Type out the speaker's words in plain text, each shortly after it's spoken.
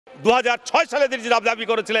2006 সালে তিনি দাবি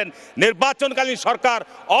করেছিলেন নির্বাচনকালীন সরকার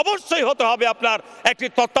অবশ্যই হতে হবে আপনার একটি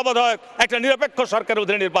তত্ত্বাবধায়ক একটা নিরপেক্ষ সরকারের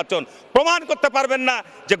অধীনে নির্বাচন। প্রমাণ করতে পারবেন না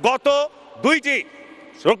যে গত দুইটি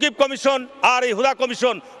রকিব কমিশন আর এই হুদা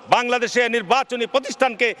কমিশন বাংলাদেশে নির্বাচনী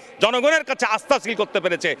প্রতিষ্ঠানকে জনগণের কাছে আস্থাশীল করতে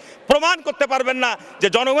পেরেছে। প্রমাণ করতে পারবেন না যে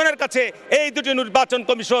জনগণের কাছে এই দুটি নির্বাচন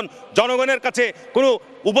কমিশন জনগণের কাছে কোনো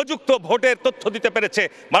উপযুক্ত ভোটের তথ্য দিতে পেরেছে।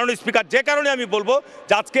 মাননীয় স্পিকার, যে কারণে আমি বলবো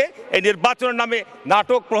যে আজকে এই নির্বাচনের নামে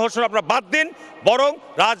নাটক প্রহসন আপনারা বাদ দিন, বরং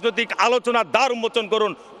রাজনৈতিক আলোচনার দ্বার উন্মোচন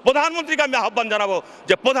করুন। প্রধানমন্ত্রীকে আমি আহ্বান জানাবো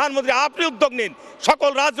যে প্রধানমন্ত্রী আপনি উদ্যোগ নিন,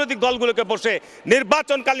 সকল রাজনৈতিক দলগুলোকে বসে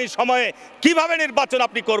নির্বাচনকালীন সময়ে কিভাবে নির্বাচন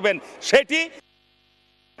আপনি করবেন সেটি।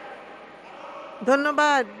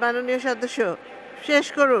 ধন্যবাদ মাননীয় সদস্য, শেষ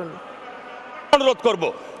করুন। অনুরোধ করব,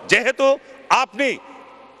 যেহেতু আপনি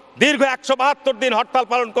দীর্ঘ 172 দিন হরতাল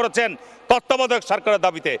পালন করেছেন তত্ত্বাবধায়ক সরকারের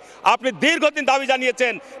দাবিতে, আপনি দীর্ঘদিন দাবি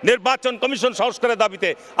জানিয়েছেন নির্বাচন কমিশন সংস্কারের দাবিতে,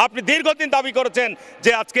 আপনি দীর্ঘদিন দাবি করেছেন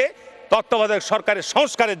যে আজকে তত্ত্বাবধায়ক সরকারের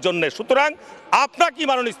সংস্কারের জন্য। সুতরাং আপনাকে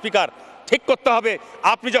মাননীয় স্পিকার ঠিক করতে হবে,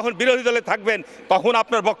 আপনি যখন বিরোধী দলে থাকবেন তখন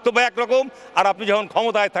আপনার বক্তব্য একরকম, আর আপনি যখন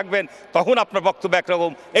ক্ষমতায় থাকবেন তখন আপনার বক্তব্য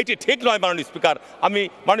একরকম। এইটি ঠিক নয় মাননীয় স্পিকার। আমি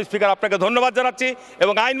মাননীয় স্পিকার আপনাকে ধন্যবাদ জানাচ্ছি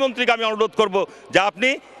এবং আইনমন্ত্রীকে আমি অনুরোধ করব যে আপনি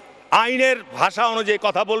আইনের ভাষা অনুযায়ী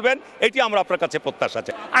কথা বলবেন, এটি আমরা আপনার কাছে প্রত্যাশা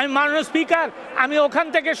আছে। আমি মাননীয় স্পিকার, আমি ওখান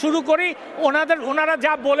থেকে শুরু করি। ওনারা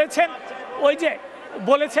যা বলেছেন, ওই যে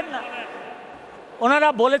বলেছেন না, ওনারা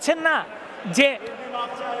বলেছেন না যে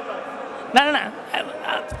না না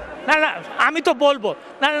না না আমি তো বলবো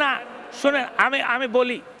না না শুনেন, আমি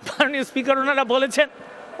বলি মাননীয় স্পিকার, ওনারা বলেছেন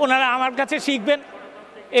ওনারা আমার কাছে শিখবেন।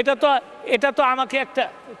 এটা তো আমাকে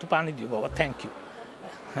একটু পানি দিও বাবা, থ্যাংক ইউ।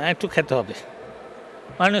 হ্যাঁ, একটু খেতে হবে।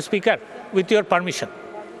 মাননীয় স্পিকার, উইথ ইউর পারমিশন।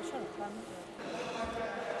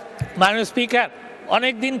 মাননীয় স্পিকার,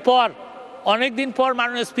 অনেক দিন পর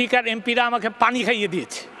মাননীয় স্পিকার এমপিরা আমাকে পানি খাইয়ে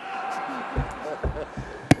দিয়েছে।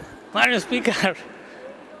 মাননীয়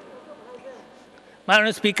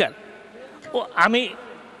স্পিকার, ও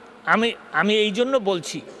আমি এই জন্য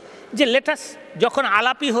বলছি যে লেটাস যখন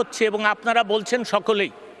আলাপই হচ্ছে এবং আপনারা বলছেন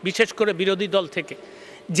সকলেই, বিশেষ করে বিরোধী দল থেকে,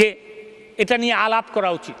 যে এটা নিয়ে আলাপ করা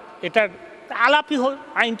উচিত, এটার আলাপই হোক,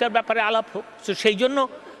 আইনটার ব্যাপারে আলাপ হোক। তো সেই জন্য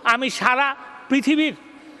আমি সারা পৃথিবীর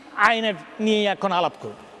আইনের নিয়ে এখন আলাপ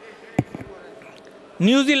করব।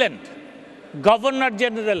 New Zealand governor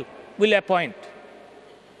general will appoint.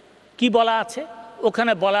 কি বলা আছে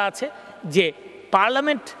ওখানে? বলা আছে যে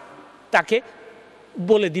পার্লামেন্ট তাকে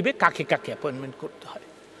বলে দিবে কাকে কাকে অ্যাপয়েন্টমেন্ট করতে হয়।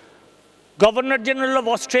 গভর্নর জেনারেল অফ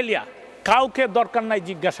অস্ট্রেলিয়া, কাউকে দরকার নাই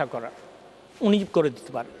জিজ্ঞাসা করার, উনি করে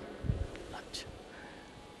দিতে পারেন। আচ্ছা,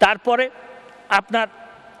 তারপরে আপনার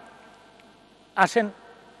আসেন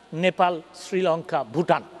নেপাল, শ্রীলঙ্কা,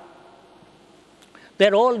 ভুটান। দে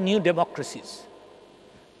আর all new democracies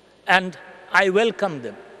and I welcome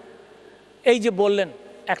them. এই যে বললেন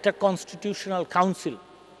একটা কনস্টিটিউশনাল কাউন্সিল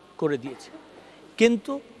করে দিয়েছে,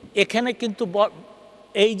 কিন্তু এখানে কিন্তু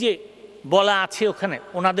এই যে বলা আছে ওখানে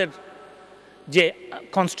ওনাদের যে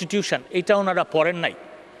কনস্টিটিউশন, এটা ওনারা পড়েন নাই,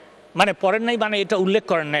 মানে এটা উল্লেখ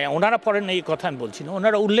করেন নাই। ওনারা পড়েন নাই এই কথা আমি বলছি না,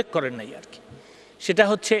 ওনারা উল্লেখ করেন নাই আর কি। সেটা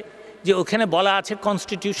হচ্ছে যে ওখানে বলা আছে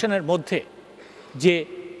কনস্টিটিউশনের মধ্যে যে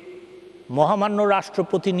মহামান্য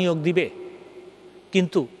রাষ্ট্রপতি নিয়োগ দিবে,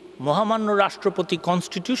 কিন্তু মহামান্য রাষ্ট্রপতি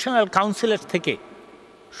কনস্টিটিউশনাল কাউন্সিলের থেকে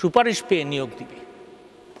সুপারিশ পেয়ে নিয়োগ দিবে।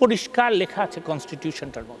 পরিষ্কার লেখা আছে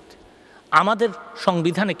কনস্টিটিউশনটার মধ্যে। আমাদের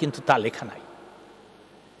সংবিধানে কিন্তু তা লেখা নাই।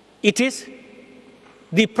 It is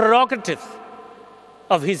the prerogative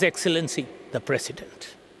of His Excellency the President.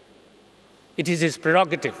 It is his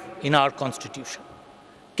prerogative in our constitution.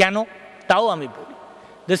 কেন তাও আমি বলি।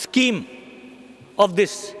 The scheme of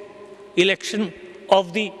this election, of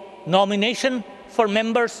the nomination for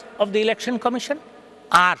members of the election commission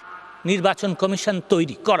আর নির্বাচন কমিশন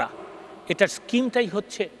তৈরি করা, এটার স্কিমটাই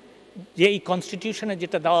হচ্ছে যে এই কনস্টিটিউশনে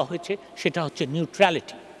যেটা দেওয়া হয়েছে সেটা হচ্ছে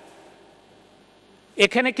নিউট্রালিটি।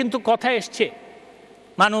 এখানে কিন্তু কথা এসছে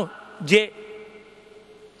যে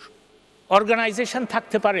অর্গানাইজেশন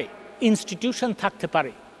থাকতে পারে, ইনস্টিটিউশন থাকতে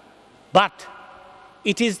পারে, but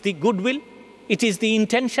it is the goodwill, it is the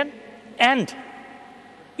intention and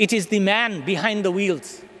it is the man behind the wheels.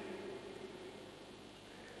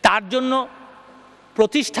 তার জন্য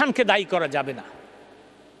প্রতিষ্ঠানকে দায়ী করা যাবে না।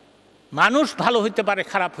 মানুষ ভালো হইতে পারে,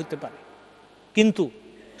 খারাপ হইতে পারে, কিন্তু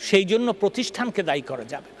সেই জন্য প্রতিষ্ঠানকে দায়ী করা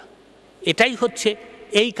যাবে না। এটাই হচ্ছে,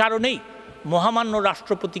 এই কারণেই মহামান্য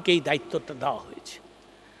রাষ্ট্রপতিকে এই দায়িত্বটা দেওয়া হয়েছে।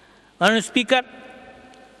 মাননীয় স্পিকার,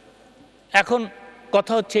 এখন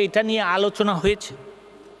কথা হচ্ছে এটা নিয়ে আলোচনা হয়েছে,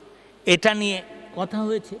 এটা নিয়ে কথা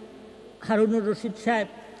হয়েছে। হারুনুর রশিদ সাহেব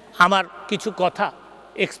আমার কিছু কথা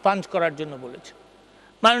এক্সপান্ড করার জন্য বলেছে।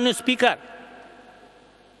 মাননীয় স্পিকার,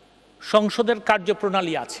 সংসদের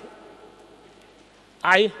কার্যপ্রণালী আছে।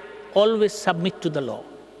 I always submit to the law.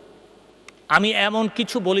 আমি এমন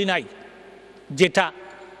কিছু বলি নাই যেটা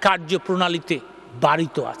কার্যপ্রণালীতে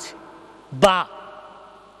বারিত আছে বা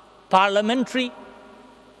পার্লামেন্টারি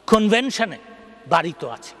কনভেনশনে বারিত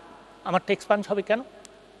আছে। আমারটা এক্সপান্স হবে কেন?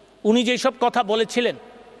 উনি যেসব কথা বলেছিলেন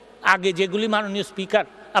আগে, যেগুলি মাননীয় স্পিকার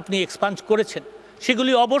আপনি এক্সপান্স করেছেন,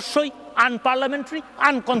 সেগুলি অবশ্যই unparliamentary,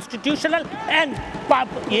 unconstitutional and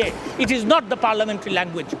it is not the parliamentary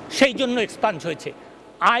language, সেই জন্য এক্সপান্স হয়েছে।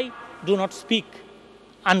 I do not speak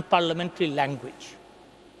unparliamentary language.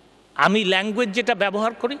 আমি ল্যাঙ্গুয়েজ যেটা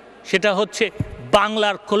ব্যবহার করি সেটা হচ্ছে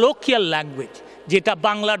বাংলার কলোকিয়াল ল্যাঙ্গুয়েজ, যেটা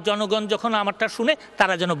বাংলার জনগণ যখন আমারটা শুনে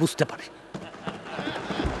তারা যেন বুঝতে পারে।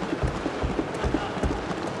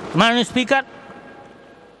 মাননীয় স্পিকার,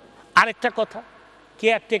 আরেকটা কথা,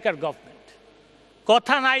 কেয়ারটেকার গভর্নমেন্ট,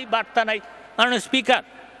 কথা নাই বার্তা নাই। মাননীয় স্পিকার,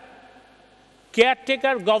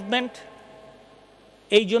 কেয়ারটেকার গভর্নমেন্ট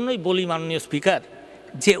এই জন্যই বলি মাননীয় স্পিকার,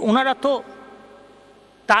 যে ওনারা তো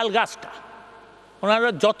তাল গাছটা, ওনারা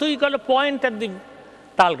যতই গেল পয়েন্ট অ্যাট দি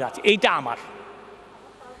তাল গাছ, এইটা আমার।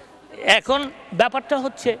 এখন ব্যাপারটা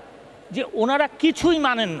হচ্ছে যে ওনারা কিছুই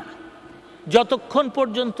মানেন না যতক্ষণ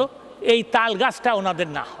পর্যন্ত এই তাল গাছটা ওনাদের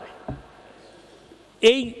না হয়।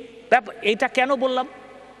 এইটা কেন বললাম?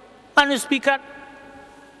 মাননীয় স্পিকার,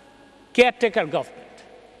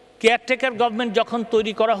 কেয়ারটেকার গভর্নমেন্ট যখন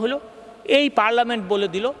তৈরি করা হলো, এই পার্লামেন্ট বলে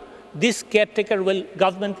দিল this caretaker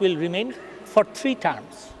government will remain for 3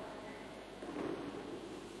 terms.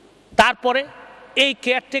 তারপরে এই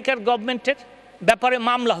কেয়ারটেকার গভর্নমেন্টের ব্যাপারে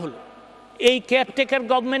মামলা হলো। এই কেয়ারটেকার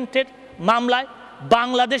গভর্নমেন্টের মামলায়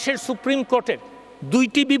বাংলাদেশের সুপ্রিম কোর্টের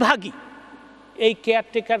 2টি বিভাগই এই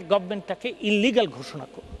কেয়ারটেকার গভর্নমেন্টটাকে ইলিগাল ঘোষণা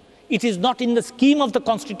করল। It is not in the scheme of the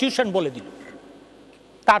constitution বলে দিল।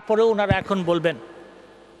 তারপরে ওনারা এখন বলবেন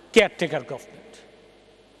caretaker government.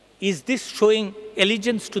 Is this showing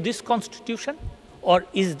allegiance to this constitution or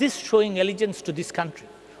is this showing allegiance to this country?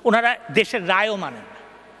 ওনারা দেশের রায়ও মানেন না,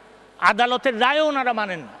 আদালতের রায়ও ওনারা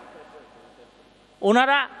মানেন না।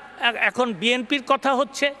 ওনারা এখন বিএনপির কথা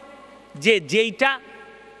হচ্ছে যে যেইটা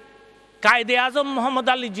কায়েদে আজম মোহাম্মদ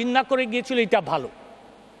আলী জিন্না করে গিয়েছিল এটা ভালো,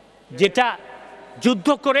 যেটা যুদ্ধ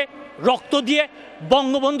করে রক্ত দিয়ে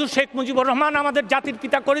বঙ্গবন্ধু শেখ মুজিবুর রহমান আমাদের জাতির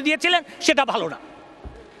পিতা করে দিয়েছিলেন সেটা ভালো না।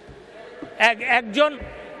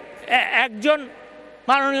 একজন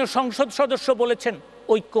মাননীয় সংসদ সদস্য বলেছেন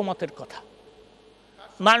ঐক্যমতের কথা।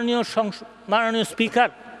 মাননীয় স্পিকার,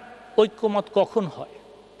 ঐক্যমত কখন হয়?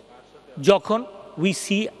 যখন we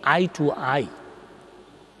see eye to eye.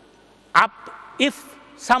 If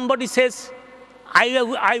somebody says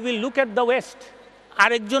I will look at the west,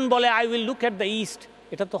 আরেকজন বলে I will look at the east,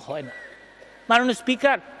 এটা তো হয় না। মাননীয়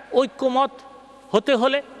স্পিকার, ঐক্যমত হতে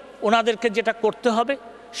হলে ওনাদেরকে যেটা করতে হবে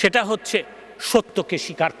সেটা হচ্ছে সত্যকে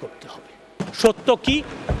স্বীকার করতে হবে। সত্য কি?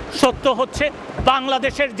 সত্য হচ্ছে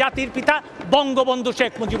বাংলাদেশের জাতির পিতা বঙ্গবন্ধু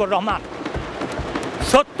শেখ মুজিবুর রহমান।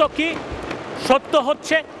 সত্য কি? সত্য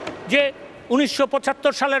হচ্ছে যে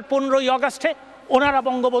 1975 সালের 15ই আগস্টে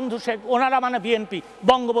ওনারা মানে বিএনপি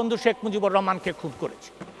বঙ্গবন্ধু শেখ মুজিবুর রহমানকে খুন করেছে।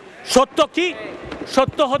 সত্য কি?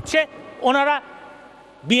 সত্য হচ্ছে ওনারা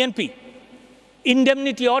বিএনপি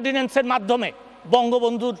ইনডেমনিটি অর্ডিন্যান্সের মাধ্যমে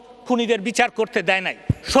বঙ্গবন্ধুর খুনিদের বিচার করতে দেয় নাই।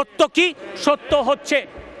 সত্য কি? সত্য হচ্ছে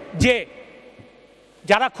যে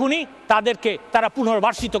যারা খুনি তাদেরকে তারা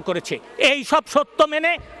পুনর্বাসিত করেছে। এই সব সত্য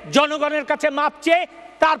মেনে জনগণের কাছে মাপ চেয়ে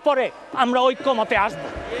তারপরে আমরা ঐক্যমতে আসব।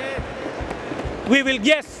 We will,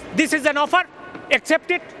 yes, this is an offer, accept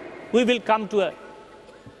it, we will come to a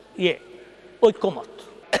ঐক্যমত।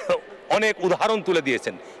 অনেক উদাহরণ তুলে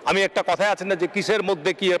দিয়েছেন। আমি একটা কথায় আছেন না যে কিসের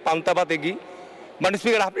মধ্যে কি পান্তা ভাতে কি। মানে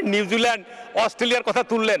স্পিকার, আপনি নিউজিল্যান্ড অস্ট্রেলিয়ার কথা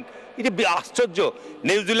তুললেন, এটি আশ্চর্য।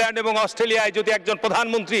 নিউজিল্যান্ড এবং অস্ট্রেলিয়ায় যদি একজন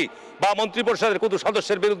প্রধানমন্ত্রী বা মন্ত্রিপরিষদের কোনো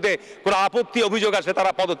সদস্যের বিরুদ্ধে কোনো আপত্তি অভিযোগ আসে,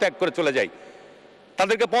 তারা পদত্যাগ করে চলে যায়।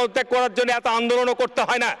 তাদেরকে পদত্যাগ করার জন্য এত আন্দোলনও করতে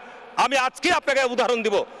হয় না। আমি আজকে আপনাকে উদাহরণ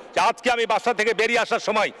দিব যে আজকে আমি বাসা থেকে বেরিয়ে আসার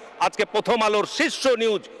সময় আজকে প্রথম আলোর শীর্ষ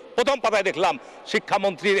নিউজ প্রথম পাতায় দেখলাম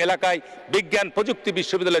শিক্ষামন্ত্রীর এলাকায় বিজ্ঞান প্রযুক্তি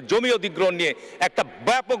বিশ্ববিদ্যালয়ের জমি অধিগ্রহণ নিয়ে একটা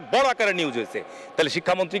ব্যাপক বড় আকারের নিউজ হয়েছে। তাহলে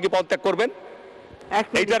শিক্ষামন্ত্রী কি পদত্যাগ করবেন?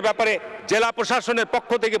 এইটার ব্যাপারে জেলা প্রশাসনের পক্ষ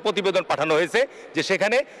থেকে প্রতিবেদন পাঠানো হয়েছে যে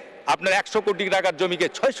সেখানে আপনার 100 কোটি টাকার জমিকে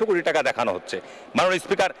 600 কোটি টাকা দেখানো হচ্ছে। মাননীয়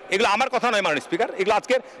স্পিকার, এগুলো আমার কথা নয় মাননীয় স্পিকার, এগুলো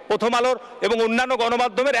আজকের প্রথম আলোর এবং অন্যান্য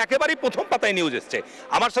গণমাধ্যমের একেবারেই প্রথম পাতায় নিউজ এসছে।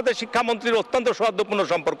 আমার সাথে শিক্ষামন্ত্রীর অত্যন্ত সৌহার্দ্যপূর্ণ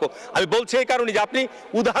সম্পর্ক। আমি বলছি এই কারণে যে আপনি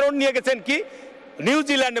উদাহরণ নিয়ে গেছেন কি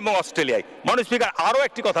নিউজিল্যান্ড এবং অস্ট্রেলিয়ায়। মাননীয় স্পিকার আরও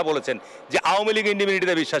একটি কথা বলেছেন যে আওয়ামী লীগ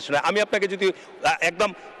ইন্ডিমিনিটিতে বিশ্বাস নয়। আমি আপনাকে যদি একদম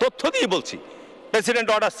তথ্য দিয়ে বলছি, প্রেসিডেন্ট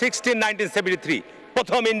অর্ডার 16, 1973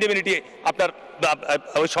 প্রথম ইন্ডিমিনিটি আপনার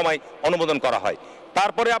ওই সময় অনুমোদন করা হয়।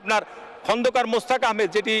 তারপরে আপনার খন্দকার মোস্তাক আহমেদ,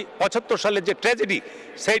 যেটি 75 সালের যে ট্র্যাজেডি,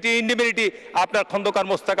 সেইটি ইন্ডিমিনিটি আপনার খন্দকার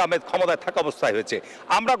মোস্তাক আহমেদ ক্ষমতায় থাকা অবস্থায় হয়েছে।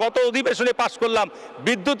 আমরা গত অধিবেশনে পাশ করলাম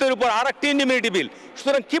বিদ্যুতের উপর আরেকটি ইন্ডিমিনিটি বিল।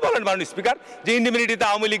 সুতরাং কি বলেন মাননীয় স্পিকার যে ইন্ডিমিনিটিতে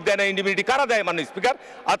আওয়ামী লীগ দেয় না, ইন্ডিমিনিটি কারা দেয় মাননীয় স্পিকার?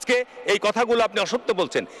 আজকে এই কথাগুলো আপনি অসত্য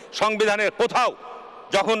বলছেন। সংবিধানের কোথাও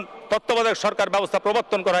যখন তত্ত্বাবধায়ক সরকার ব্যবস্থা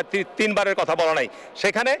প্রবর্তন করা হয় 3বারের কথা বলা নাই,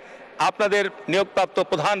 সেখানে আপনাদের নিয়োগপ্রাপ্ত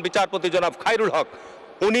প্রধান বিচারপতি জনাব খায়রুল হক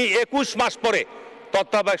উনি 21 মাস পরে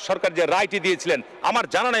তত্ত্বাবধায়ক সরকার যে রায়টি দিয়েছিলেন, আমার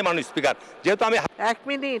জানা নাই মাননীয় স্পিকার, যেহেতু আমি 1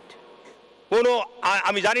 মিনিট।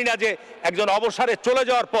 আমি জানি না যে একজন অবসরে চলে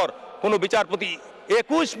যাওয়ার পর কোনো বিচারপতি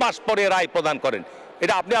 21 মাস পরে রায় প্রদান করেন।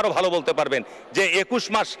 এটা আপনি আরো ভালো বলতে পারবেন যে 21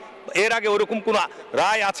 মাস এর আগে ওরকম কোনো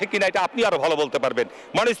রায় আছে কিনা, এটা আপনি আরো ভালো বলতে পারবেন।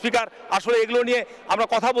 মাননীয় স্পিকার, আসলে এগুলো নিয়ে আমরা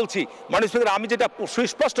কথা বলছি। মাননীয় স্পিকার, আমি যেটা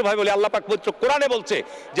সুস্পষ্টভাবে বলি, আল্লাহ পাক পবিত্র কোরআনে বলছে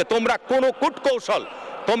যে তোমরা কোনো কূটকৌশল,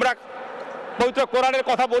 তোমরা পবিত্র কোরআনের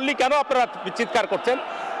কথা বললি কেন আপনারা চিৎকার করছেন?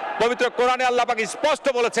 পবিত্র কোরআনে আল্লাহ পাক স্পষ্ট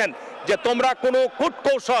বলেছেন যে তোমরা কোনো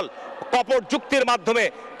কূটকৌশল, কপট যুক্তির মাধ্যমে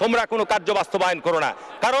তোমরা কোনো কার্য বাস্তবায়ন করো না।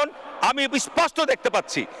 কারণ আমি স্পষ্ট দেখতে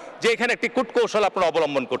পাচ্ছি যে এখানে একটি কূটকৌশল আপনারা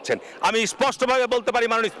অবলম্বন করছেন। আমি স্পষ্টভাবে বলতে পারি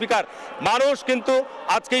মাননীয় স্পিকার, মানুষ কিন্তু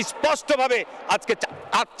আজকে স্পষ্টভাবে আজকে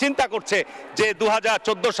চিন্তা করছে যে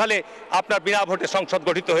 2014 সালে আপনার বিনা ভোটে সংসদ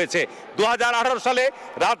গঠিত হয়েছে, 2018 সালে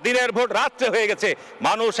দিনের ভোট রাত্রে হয়ে গেছে।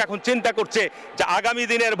 মানুষ এখন চিন্তা করছে যে আগামী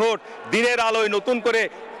দিনের ভোট দিনের আলোয় নতুন করে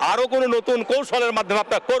আরো কোনো নতুন কৌশলের মাধ্যমে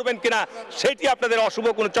আপনারা করবেন কিনা, সেটি আপনাদের অশুভ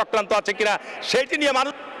কোনো চক্রান্ত আছে কিনা, সেটি নিয়ে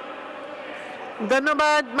মানুষ।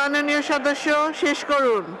 ধন্যবাদ মাননীয় সদস্য, শেষ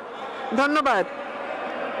করুন। ধন্যবাদ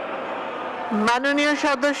মাননীয়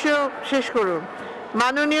সদস্য, শেষ করুন।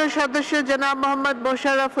 মাননীয় সদস্য জনাব মোহাম্মদ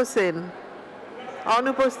মোশাররফ হোসেন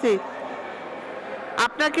অনুপস্থিত।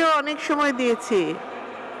 আপনাকেও অনেক সময় দিয়েছি।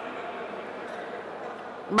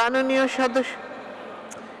 মাননীয় সদস্য,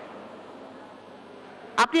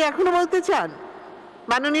 আপনি এখনো বলতে চান?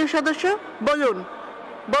 মাননীয় সদস্য বলুন,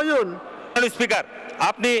 বলুন। মাননীয় স্পিকার,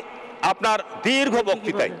 আপনি আপনার দীর্ঘ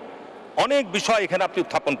বক্তৃতায় অনেক বিষয় এখানে আপনি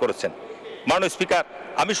উত্থাপন করেছেন। মাননীয় স্পিকার,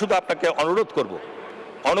 আমি শুধু আপনাকে অনুরোধ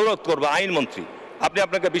করব আইনমন্ত্রী,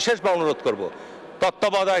 আপনাকে বিশেষভাবে অনুরোধ করব,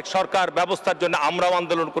 তত্ত্বাবধায়ক সরকার ব্যবস্থার জন্য আমরাও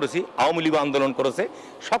আন্দোলন করেছি, আওয়ামী লীগও আন্দোলন করেছে,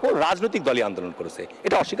 সকল রাজনৈতিক দলই আন্দোলন করেছে,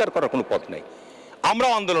 এটা অস্বীকার করার কোনো পথ নেই।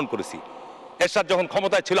 আমরাও আন্দোলন করেছি, এরশাদ যখন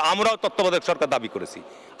ক্ষমতায় ছিল আমরাও তত্ত্বাবধায়ক সরকার দাবি করেছি,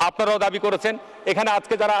 আপনারাও দাবি করেছেন। এখানে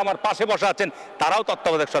আজকে যারা আমার পাশে বসা আছেন তারাও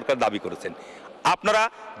তত্ত্বাবধায়ক সরকার দাবি করেছেন। আপনারা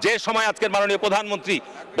যে সময় আজকের মাননীয় প্রধানমন্ত্রী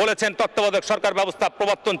বলেছেন তত্ত্বাবধায়ক সরকার ব্যবস্থা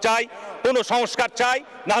প্রবর্তন চাই, কোনো সংস্কার চাই,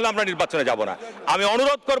 না হলে আমরা নির্বাচনে যাব না। আমি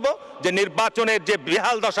অনুরোধ করব যে নির্বাচনের যে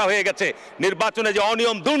বেহাল দশা হয়ে গেছে, নির্বাচনে যে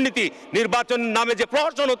অনিয়ম দুর্নীতি, নির্বাচন নামে যে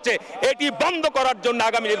প্রহসন হচ্ছে, এটি বন্ধ করার জন্য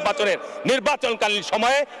আগামী নির্বাচনকালীন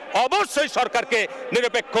সময়ে অবশ্যই সরকারকে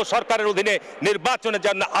নিরপেক্ষ সরকারের অধীনে নির্বাচনের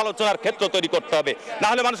জন্য আলোচনার ক্ষেত্র তৈরি করতে হবে। না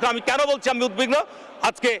হলে মানুষকে, আমি কেন বলছি আমি উদ্বিগ্ন,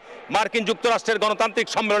 আজকে মার্কিন যুক্তরাষ্ট্রের গণতান্ত্রিক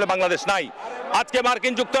সম্মেলনে বাংলাদেশ নাই, আজকে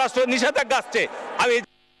মার্কিন যুক্তরাষ্ট্রের নিষেধাজ্ঞা আসছে। আমি